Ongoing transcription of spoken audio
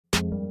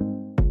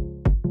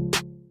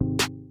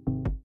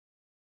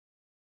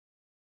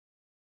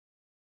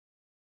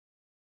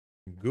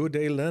Good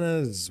day,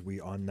 learners. We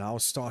are now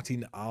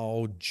starting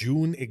our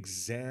June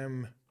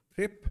exam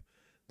prep.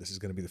 This is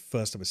going to be the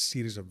first of a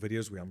series of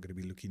videos where I'm going to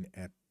be looking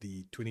at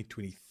the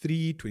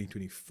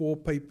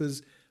 2023-2024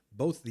 papers,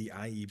 both the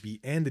IEB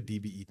and the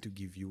DBE, to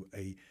give you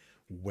a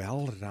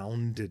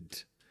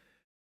well-rounded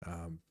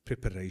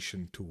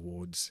preparation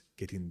towards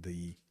getting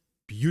the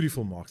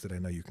beautiful marks that I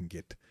know you can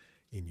get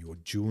in your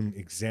June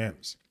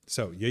exams.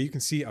 So here you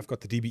can see I've got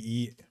the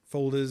DBE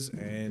folders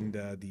and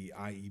the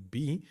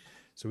IEB.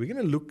 So we're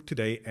going to look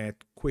today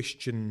at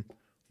question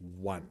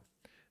 1. And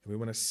we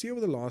want to see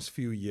over the last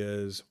few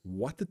years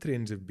what the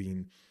trends have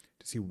been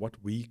to see what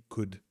we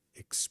could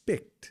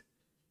expect.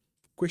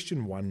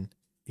 Question 1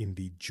 in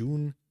the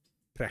June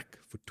PRAC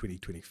for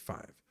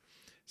 2025.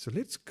 So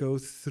let's go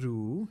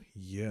through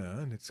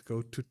here. Let's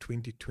go to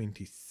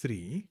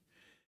 2023.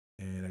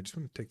 And I just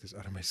want to take this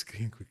out of my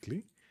screen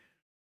quickly.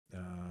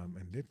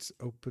 And let's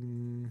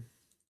open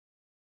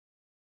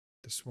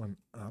this one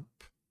up.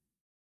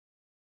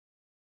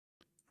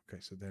 Okay,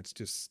 so that's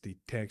just the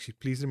tag sheet.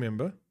 Please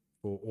remember,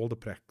 for all the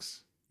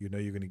pracs, you know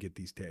you're going to get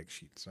these tag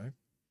sheets, right?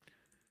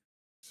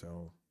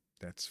 So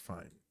that's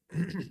fine.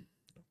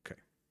 Okay.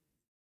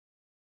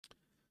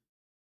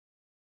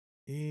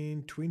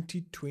 In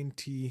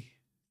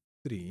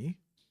 2023,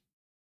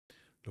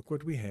 look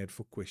what we had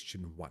for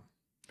question 1.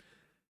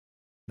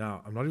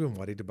 Now, I'm not even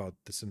worried about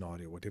the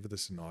scenario, whatever the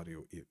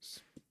scenario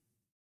is.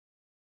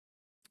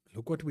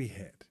 Look what we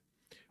had.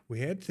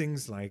 We had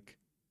things like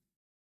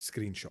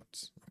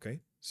screenshots, okay?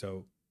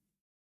 So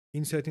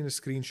inserting a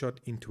screenshot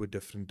into a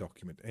different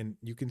document. And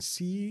you can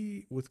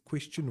see with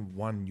question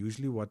 1,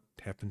 usually what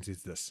happens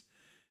is this.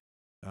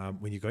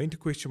 When you go into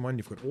question 1,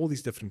 you've got all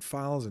these different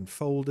files and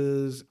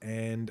folders,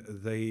 and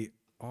they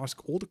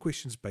ask all the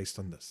questions based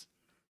on this.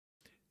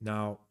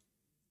 Now,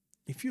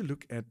 if you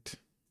look at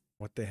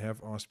what they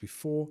have asked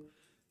before,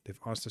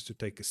 they've asked us to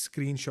take a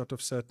screenshot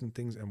of certain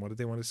things. And what do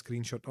they want a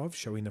screenshot of?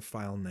 Showing a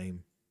file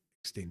name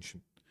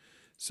extension.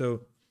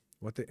 So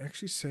what they're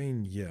actually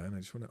saying here, and I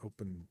just want to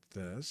open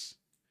this,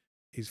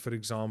 is, for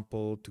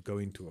example, to go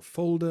into a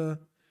folder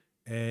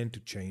and to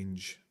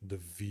change the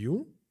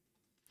view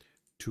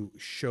to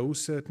show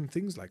certain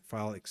things like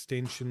file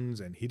extensions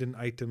and hidden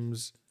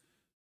items,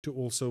 to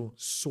also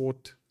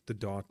sort the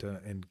data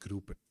and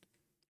group it,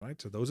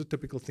 right? So those are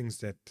typical things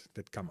that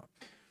come up.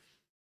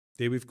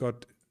 There we've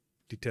got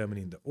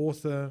determining the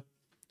author,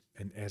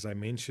 and as I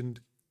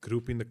mentioned,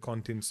 grouping the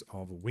contents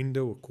of a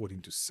window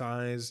according to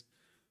size,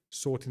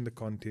 sorting the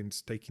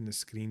contents, taking a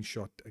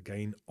screenshot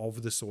again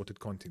of the sorted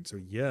content. So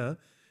here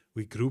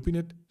we're grouping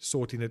it,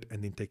 sorting it,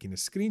 and then taking a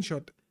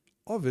screenshot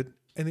of it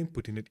and then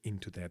putting it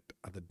into that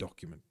other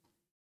document.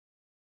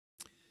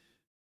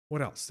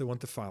 What else? They want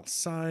the file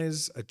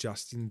size,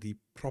 adjusting the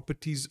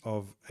properties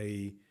of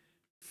a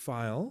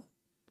file.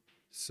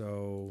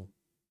 So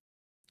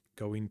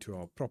go into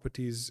our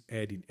properties,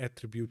 adding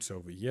attributes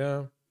over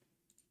here,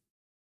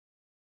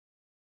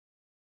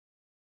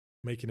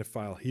 making a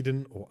file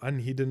hidden or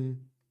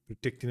unhidden,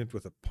 protecting it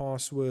with a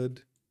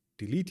password,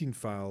 deleting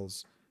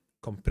files,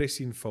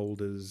 compressing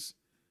folders,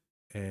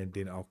 and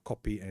then our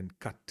copy and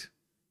cut,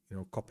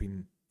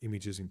 copying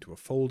images into a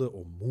folder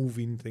or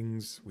moving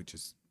things, which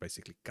is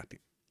basically cutting.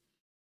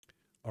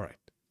 All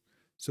right.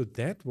 So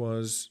that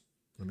was,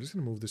 I'm just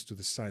going to move this to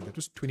the side. That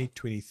was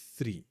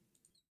 2023.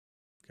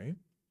 Okay.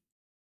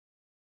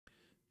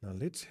 Now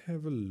let's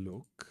have a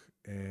look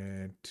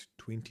at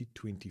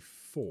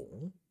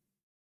 2024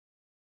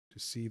 to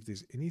see if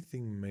there's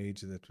anything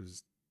major that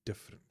was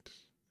different.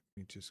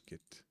 Let me just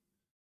get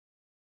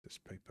this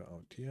paper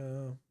out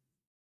here.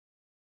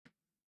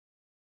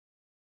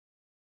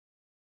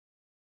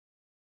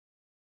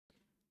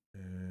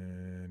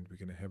 And we're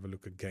going to have a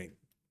look again.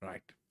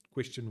 Right.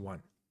 Question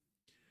 1.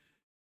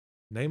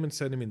 Name and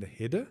surname in the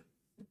header.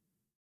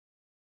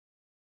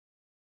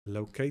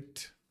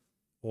 Locate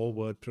all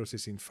word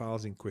processing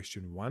files in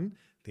question 1.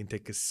 Then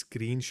take a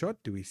screenshot.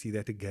 Do we see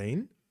that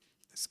again?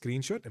 A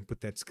screenshot, and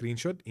put that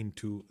screenshot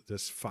into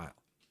this file.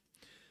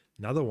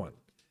 Another one,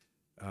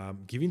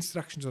 give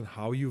instructions on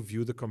how you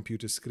view the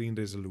computer screen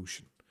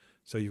resolution.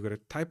 So you've got to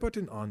type out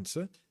an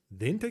answer,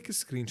 then take a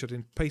screenshot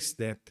and paste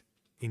that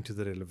into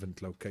the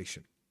relevant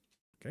location.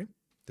 Okay,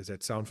 does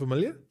that sound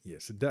familiar?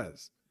 Yes, it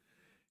does.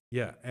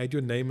 Yeah, add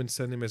your name and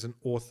surname as an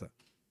author.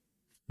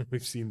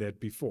 We've seen that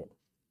before.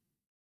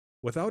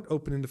 Without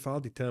opening the file,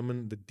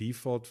 determine the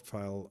default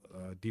file,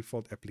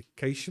 default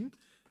application.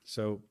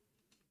 So,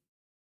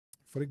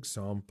 for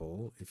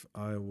example, if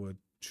I were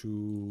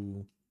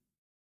to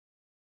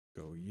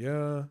go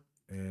here,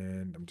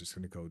 and I'm just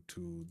going to go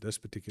to this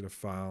particular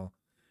file,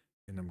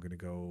 and I'm going to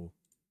go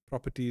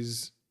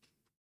properties.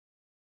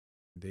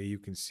 There you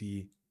can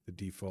see the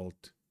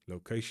default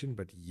location,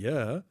 but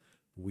here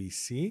we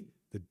see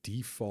the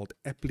default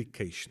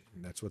application,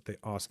 and that's what they're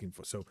asking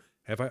for. So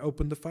have I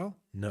opened the file?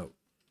 No.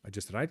 I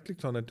just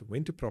right-clicked on it,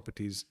 went to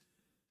properties,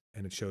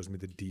 and it shows me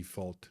the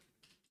default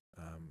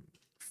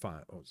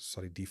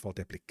default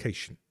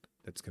application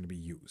that's going to be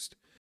used.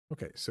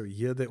 Okay, so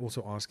here they're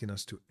also asking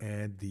us to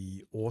add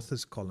the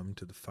authors column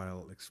to the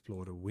File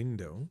Explorer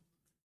window.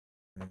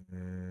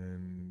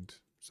 And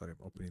sorry,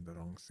 I'm opening the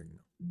wrong thing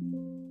now.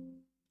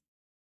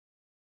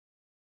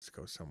 Let's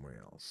go somewhere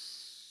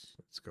else.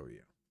 Let's go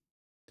here.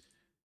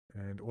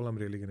 And all I'm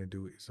really going to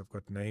do is I've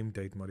got name,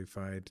 date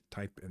modified,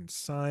 type, and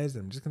size.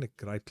 I'm just going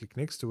to right click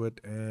next to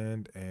it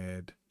and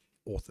add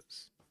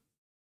authors.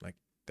 Like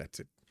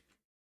that's it.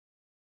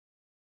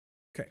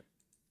 Okay.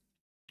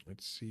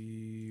 Let's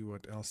see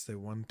what else they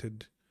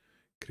wanted.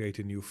 Create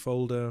a new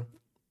folder,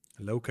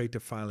 locate a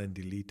file and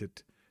delete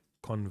it,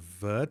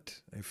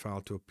 convert a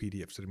file to a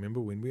PDF. So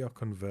remember, when we are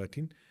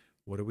converting,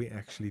 what are we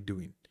actually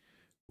doing?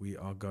 We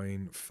are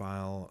going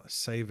file,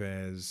 save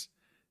as,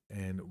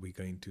 and we're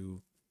going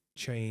to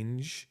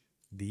change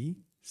the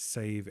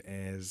save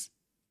as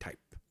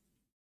type.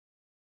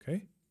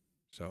 Okay,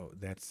 so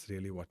that's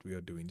really what we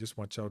are doing. Just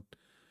watch out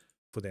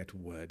for that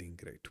word in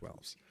grade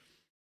 12s.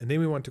 And then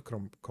we want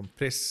to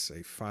compress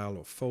a file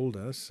or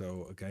folder.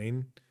 So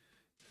again,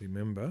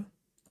 remember,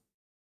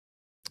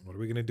 what are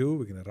we going to do?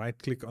 We're going to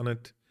right click on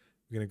it.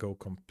 We're going to go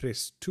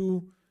compress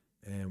to,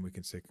 and we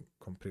can say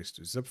compress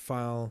to zip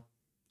file.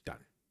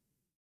 Done.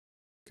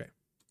 Okay.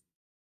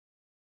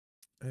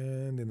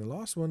 And then the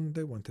last one,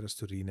 they wanted us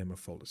to rename a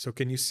folder. So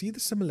can you see the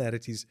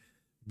similarities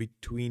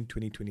between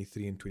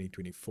 2023 and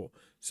 2024?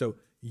 So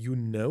you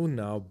know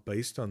now,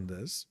 based on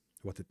this,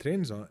 what the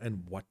trends are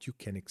and what you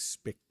can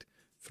expect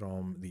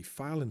from the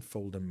file and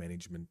folder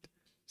management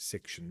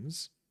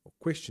sections or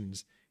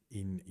questions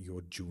in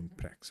your June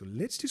prac. So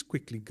let's just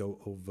quickly go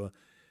over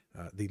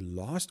the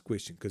last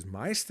question, because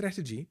my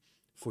strategy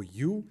for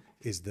you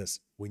is this.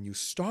 When you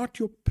start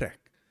your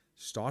prac,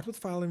 start with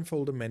file and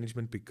folder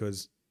management,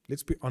 because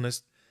let's be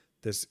honest,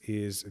 this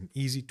is an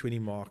easy 20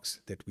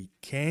 marks that we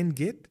can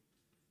get,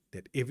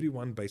 that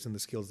everyone, based on the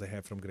skills they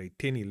have from grade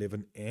 10,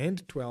 11,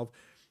 and 12,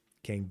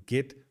 can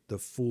get the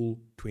full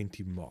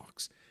 20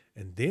 marks.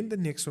 And then the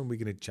next one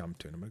we're going to jump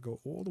to, and I'm going to go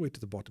all the way to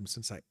the bottom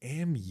since I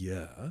am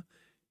here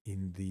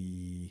in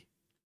the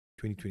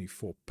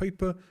 2024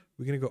 paper.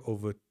 We're going to go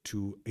over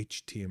to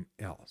HTML.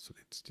 So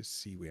let's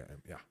just see where I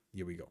am. Yeah,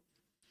 here we go.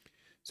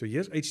 So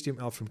here's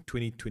HTML from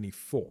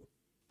 2024.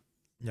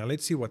 Now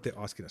let's see what they're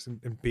asking us.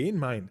 And bear in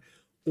mind,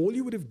 all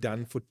you would have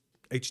done for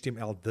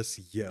HTML this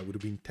year would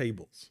have been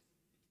tables.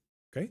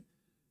 Okay,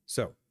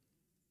 so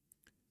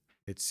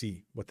let's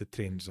see what the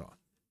trends are.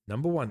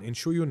 Number one,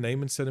 ensure your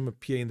name and surname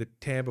appear in the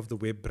tab of the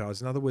web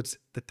browser. In other words,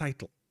 the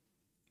title,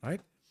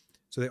 right?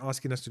 So they're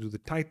asking us to do the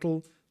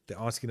title. They're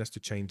asking us to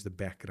change the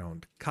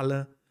background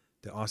color.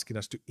 They're asking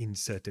us to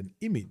insert an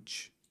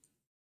image.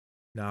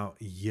 Now,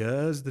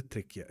 here's the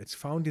trick here. It's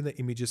found in the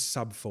images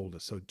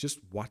subfolder. So just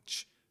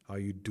watch how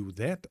you do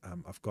that.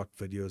 I've got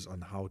videos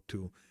on how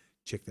to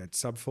check that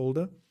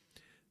subfolder.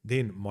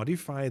 Then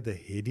modify the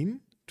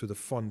heading to the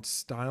font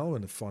style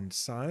and the font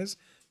size.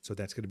 So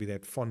that's going to be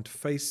that font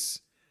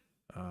face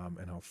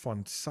and our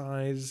font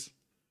size.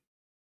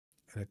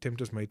 An attempt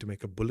was made to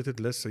make a bulleted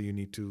list. So you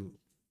need to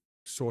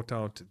sort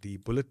out the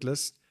bullet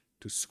list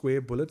to square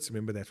bullets.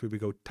 Remember, that's where we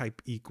go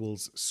type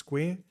equals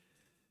square.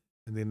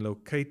 And then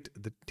locate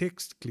the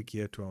text. Click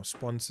here to our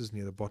sponsors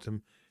near the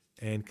bottom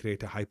and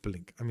create a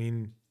hyperlink. I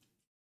mean,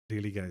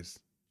 really, guys,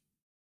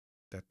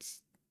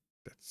 that's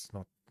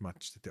not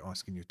much that they're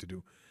asking you to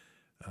do.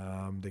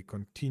 They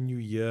continue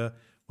here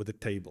with a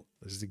table.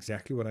 This is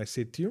exactly what I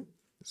said to you.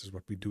 This is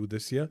what we do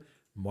this year.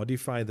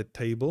 Modify the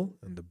table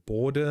and the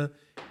border,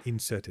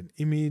 insert an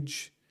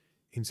image,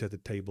 insert the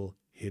table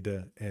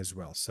header as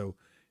well. So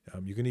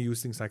you're going to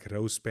use things like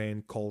row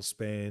span, col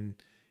span,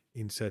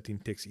 inserting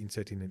text,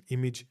 inserting an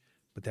image,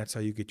 but that's how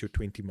you get your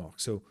 20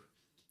 marks. So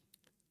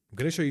I'm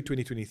going to show you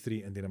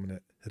 2023, and then I'm going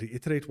to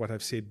reiterate what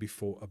I've said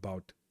before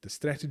about the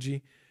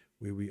strategy,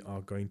 where we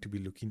are going to be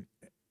looking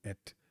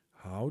at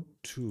how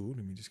to,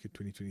 let me just get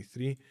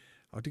 2023,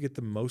 how to get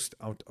the most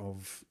out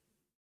of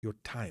your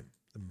time,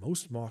 the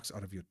most marks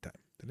out of your time.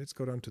 Then let's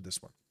go down to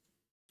this one.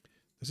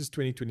 This is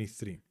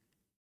 2023.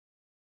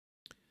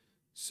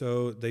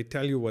 So they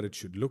tell you what it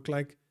should look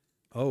like.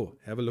 Oh,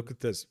 have a look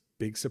at this.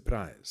 Big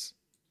surprise.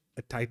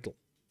 A title.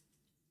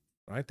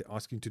 Right? They're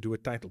asking you to do a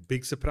title.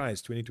 Big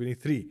surprise,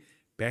 2023.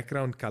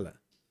 Background color.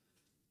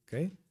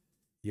 Okay.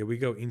 Here we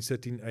go.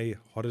 Inserting a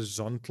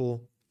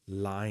horizontal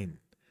line.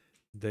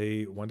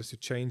 They want us to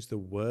change the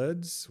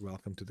words.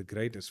 Welcome to the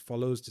grade as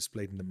follows.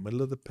 Displayed in the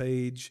middle of the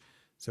page.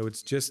 So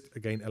it's just,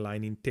 again,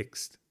 aligning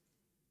text.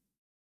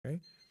 Okay.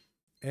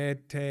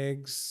 Add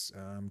tags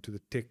to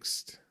the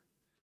text.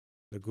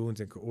 Lagoons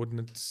and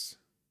coordinates.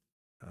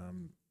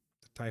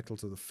 The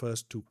titles of the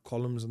first two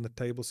columns on the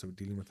table. So we're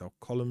dealing with our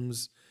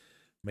columns.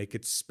 Make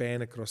it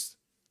span across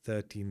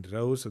 13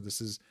 rows. So this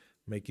is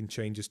making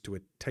changes to a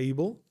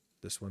table.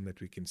 This one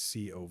that we can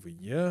see over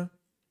here.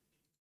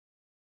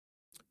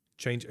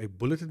 Change a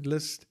bulleted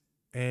list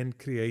and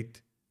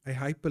create a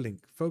hyperlink.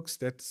 Folks,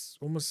 that's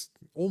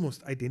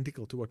almost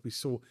identical to what we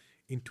saw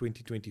in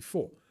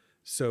 2024.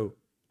 So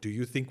do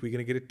you think we're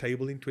going to get a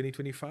table in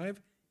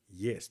 2025?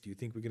 Yes. Do you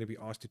think we're going to be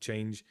asked to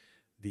change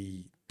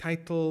the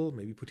title,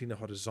 maybe put in a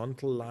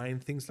horizontal line,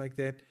 things like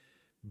that,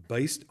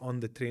 based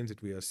on the trends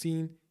that we are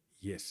seeing?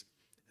 Yes.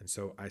 And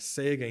so I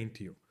say again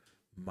to you,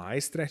 My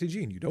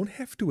strategy, and you don't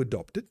have to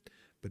adopt it,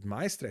 but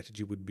my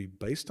strategy would be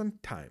based on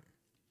time.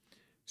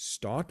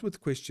 Start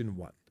with question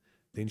 1,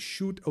 then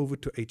shoot over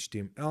to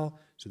HTML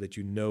so that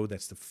you know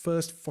that's the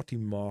first 40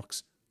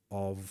 marks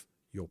of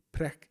your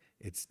prac.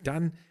 It's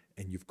done,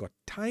 and you've got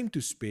time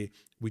to spare,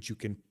 which you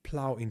can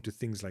plow into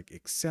things like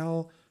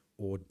Excel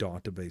or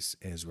database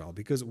as well,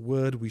 because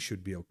Word, we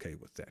should be okay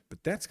with that.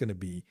 But that's going to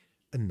be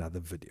another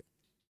video.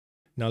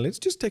 Now, let's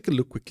just take a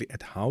look quickly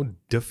at how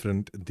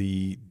different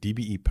the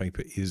DBE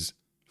paper is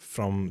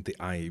from the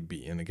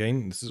IAB. And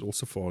again, this is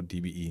also for our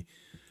DBE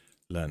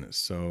learners.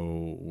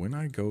 So when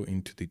I go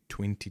into the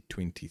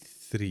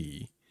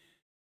 2023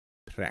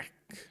 prac,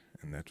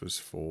 and that was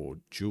for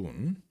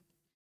June,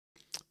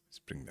 let's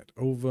bring that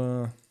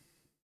over.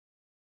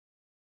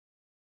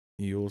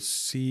 You'll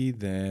see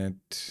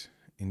that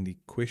in the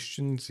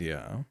questions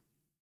here,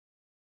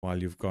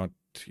 while you've got,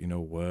 you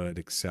know, Word,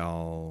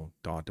 Excel,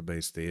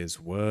 database, there's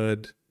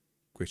Word.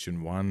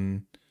 Question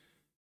 1,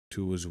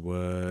 2 is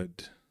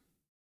Word.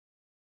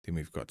 Then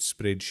we've got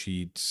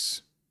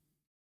spreadsheets,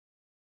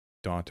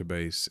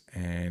 database,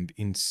 and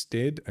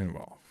instead, and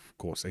well, of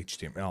course,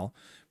 HTML,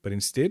 but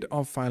instead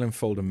of file and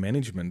folder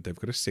management, they've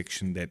got a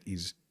section that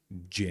is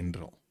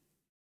general.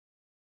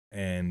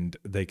 And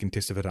they can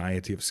test a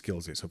variety of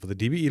skills there. So for the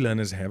DBE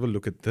learners, have a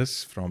look at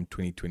this from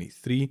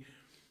 2023.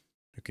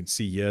 You can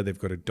see here they've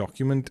got a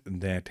document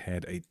that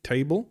had a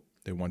table.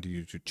 They wanted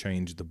you to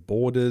change the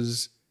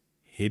borders,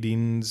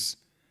 headings.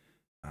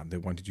 They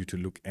wanted you to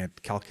look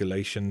at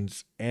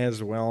calculations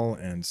as well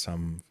and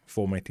some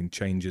formatting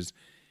changes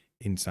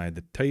inside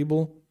the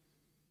table.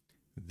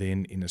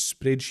 Then in a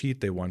spreadsheet,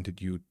 they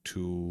wanted you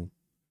to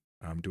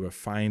do a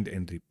find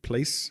and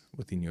replace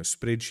within your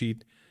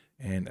spreadsheet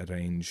and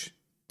arrange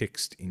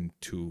text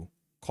into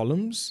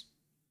columns.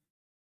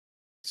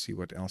 See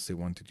what else they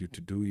wanted you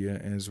to do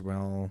here as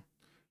well.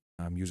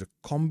 Use a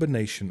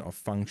combination of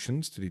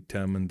functions to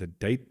determine the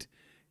date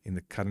in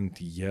the current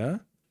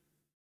year.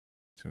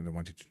 So they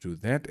want you to do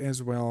that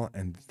as well,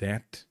 and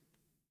that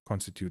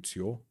constitutes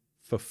your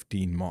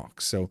 15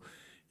 marks. So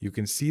you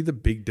can see the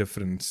big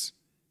difference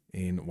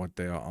in what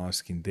they are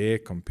asking there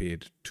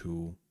compared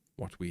to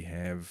what we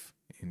have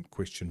in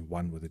question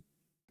 1 with the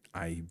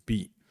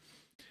IB.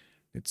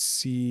 Let's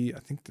see, I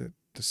think that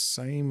the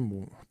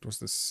same, it was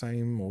the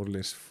same more or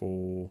less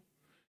for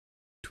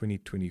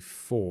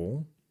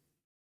 2024.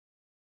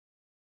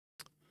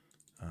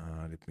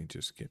 Let me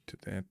just get to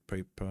that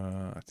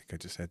paper. I think I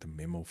just had the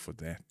memo for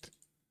that.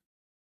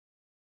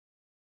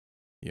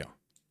 Yeah,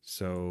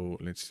 so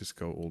let's just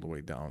go all the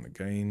way down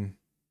again.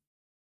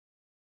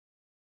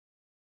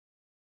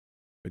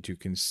 But you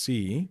can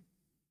see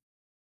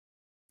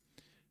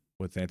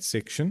with that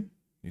section,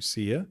 you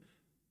see here,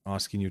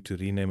 asking you to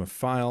rename a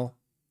file,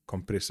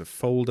 compress a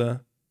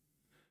folder,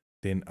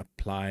 then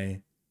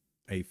apply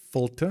a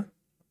filter,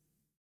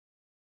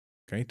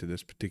 okay, to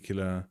this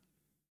particular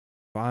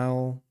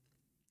file,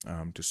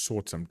 to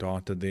sort some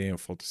data there or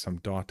filter some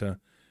data,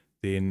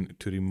 then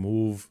to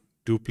remove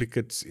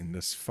duplicates in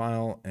this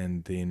file,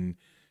 and then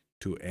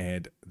to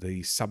add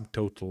the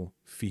subtotal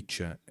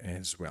feature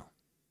as well.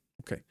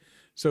 Okay,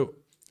 so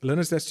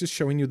learners, that's just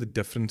showing you the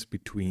difference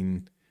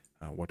between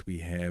what we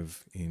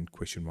have in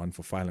question 1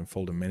 for file and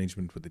folder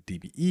management with the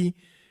DBE,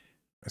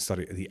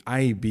 the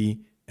IAB,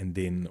 and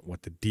then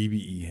what the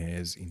DBE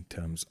has in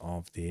terms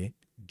of their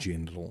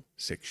general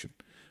section.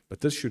 But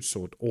this should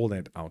sort all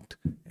that out,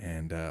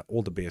 and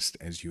all the best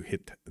as you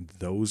hit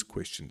those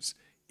questions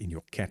in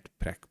your CAT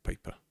PRAC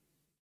paper.